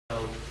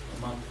about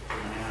a month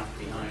and a half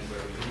behind where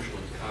we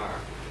usually car.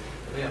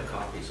 We have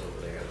copies over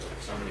there that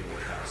somebody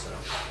will pass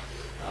out.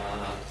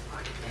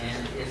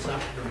 And it's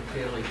up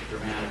fairly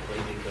dramatically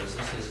because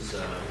this is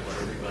what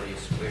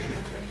everybody's wish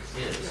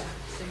is.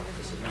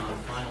 This is not a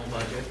final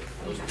budget.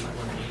 Those people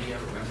in the media,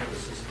 remember,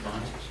 this isn't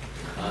fun.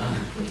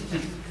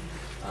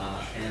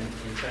 And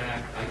in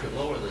fact, I could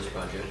lower this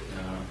budget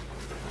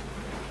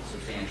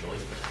substantially,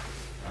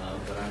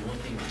 but I'm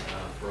looking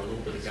for a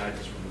little bit of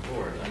guidance from the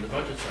board. And the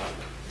budget's up.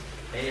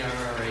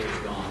 ARRA is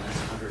gone. That's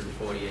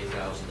 $148,000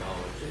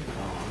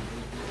 gone.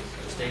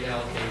 The state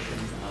allocation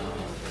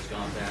has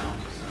gone down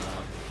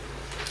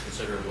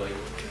considerably.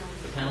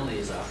 The penalty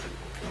is up.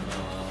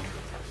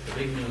 The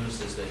big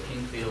news is that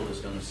Kingfield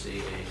is going to see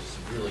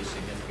a really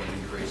significant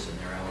increase in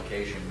their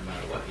allocation no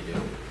matter what you do.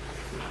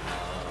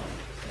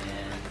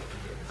 And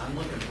I'm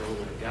looking for a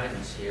little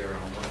guidance here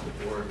on what the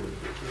board would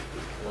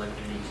like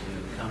me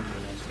to come to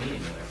the next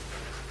meeting with.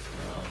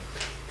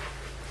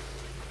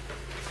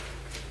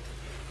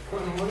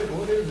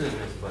 What is in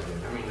this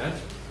budget? I mean, that's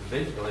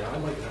basically,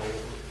 I'd like to know,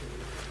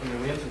 I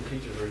mean, we have some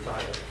teachers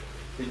retired.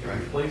 Did you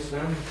replace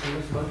them in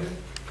this budget?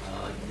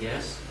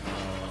 Yes,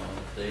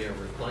 they are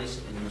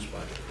replaced in this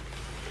budget.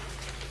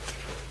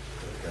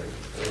 Okay.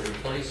 They're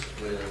replaced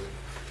with,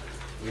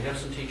 we have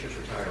some teachers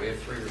retired. We have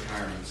 3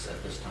 retirements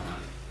at this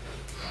time.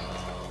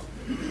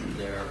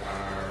 There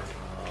are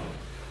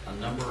a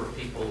number of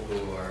people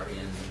who are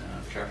in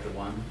Chapter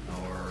 1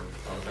 or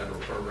other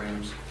federal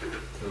programs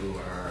who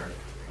are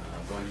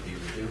going to be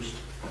reduced.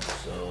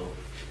 So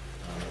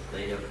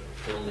they have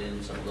filled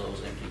in some of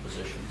those empty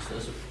positions.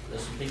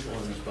 There's some people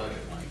in this budget,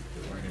 Mike,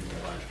 that weren't in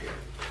here last year.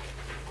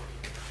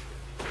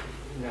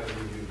 Now, did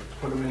you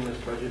put them in this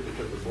budget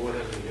because the board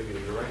hasn't given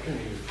you direction?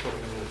 You put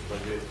them in this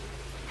budget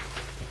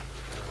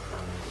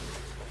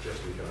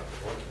just because?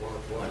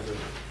 What is it?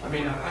 I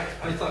mean,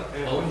 I thought,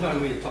 at one time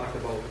we had talked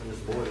about, this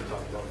board had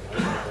talked about, I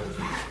thought that was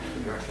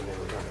the direction they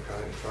were trying to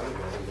try to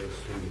go, was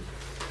to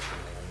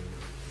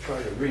try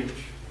to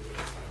reach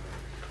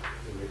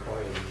the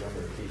required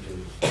number of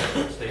teachers.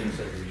 The state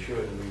said we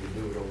should, and we would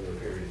do it over a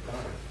period of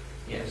time.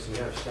 Yes. We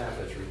have staff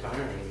that's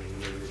retiring and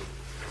you're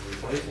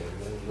replacing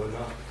them, and we're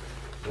not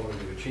going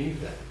to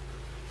achieve that.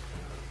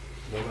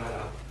 No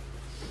matter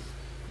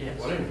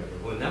whatever,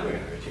 we're never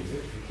going to achieve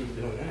it if you keep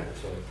doing that.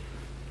 So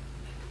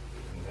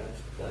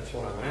that's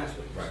what I'm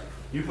asking. Right.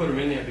 You put them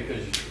in there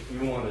because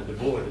you wanted the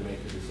board to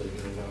make the decision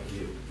and not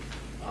you.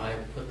 I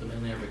put them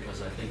in there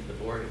because I think the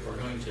board, if we're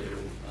going to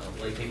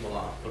lay people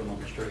off, put them on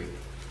the street,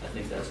 I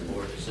think that's a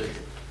board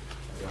decision.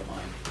 I don't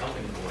mind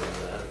helping the board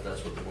with that if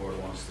that's what the board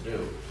wants to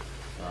do.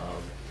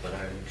 But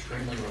I'm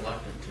extremely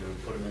reluctant to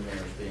put them in there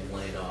as being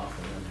laid off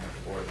and then have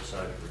the board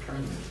decide to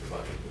return them to the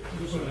budget.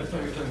 I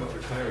thought you were talking about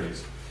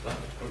retirees. But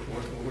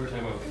We're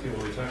talking about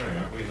people retiring,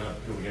 aren't we? Not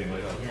people getting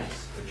laid off.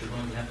 yes, but you're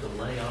going to have to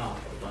lay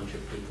off a bunch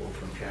of people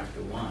from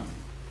Chapter 1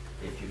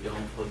 if you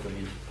don't put them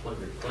in,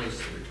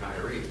 replace the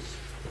retirees.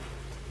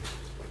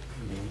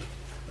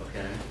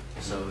 Okay,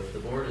 so if the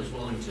board is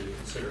willing to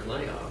consider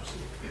layoffs,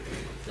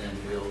 then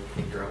we'll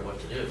figure out what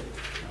to do.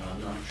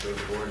 I'm not sure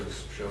the board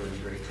has showed any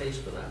great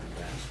taste for that in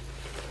the past.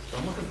 So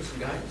I'm looking for some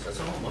guidance, that's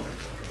all I'm looking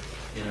for,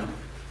 you know.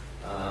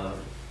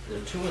 There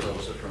are 2 of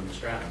those are from the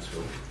Stratton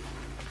School,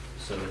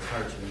 so it's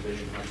hard to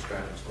envision how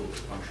Stratton School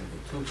could function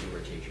with 2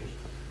 fewer teachers.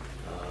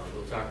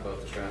 We'll talk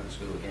about the Stratton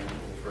School again a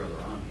little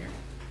further on here,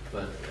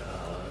 but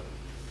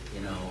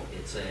you know,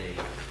 it's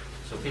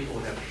so people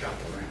would have to shop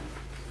around,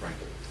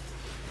 frankly.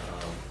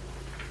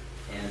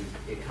 And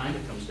it kind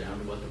of comes down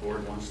to what the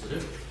board wants to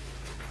do.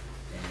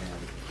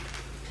 And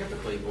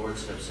typically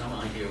boards have some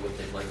idea what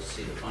they'd like to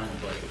see the final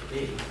budget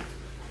be,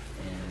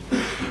 and you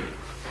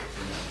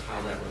know, how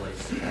that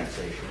relates to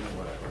taxation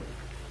or whatever.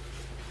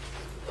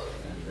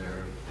 And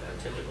there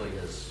typically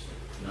has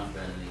not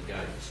been any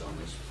guidance on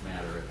this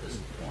matter at this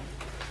point.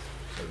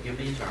 So give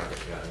me a target,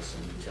 guys,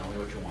 and tell me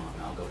what you want,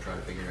 and I'll go try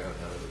to figure out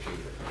how to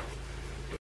achieve it.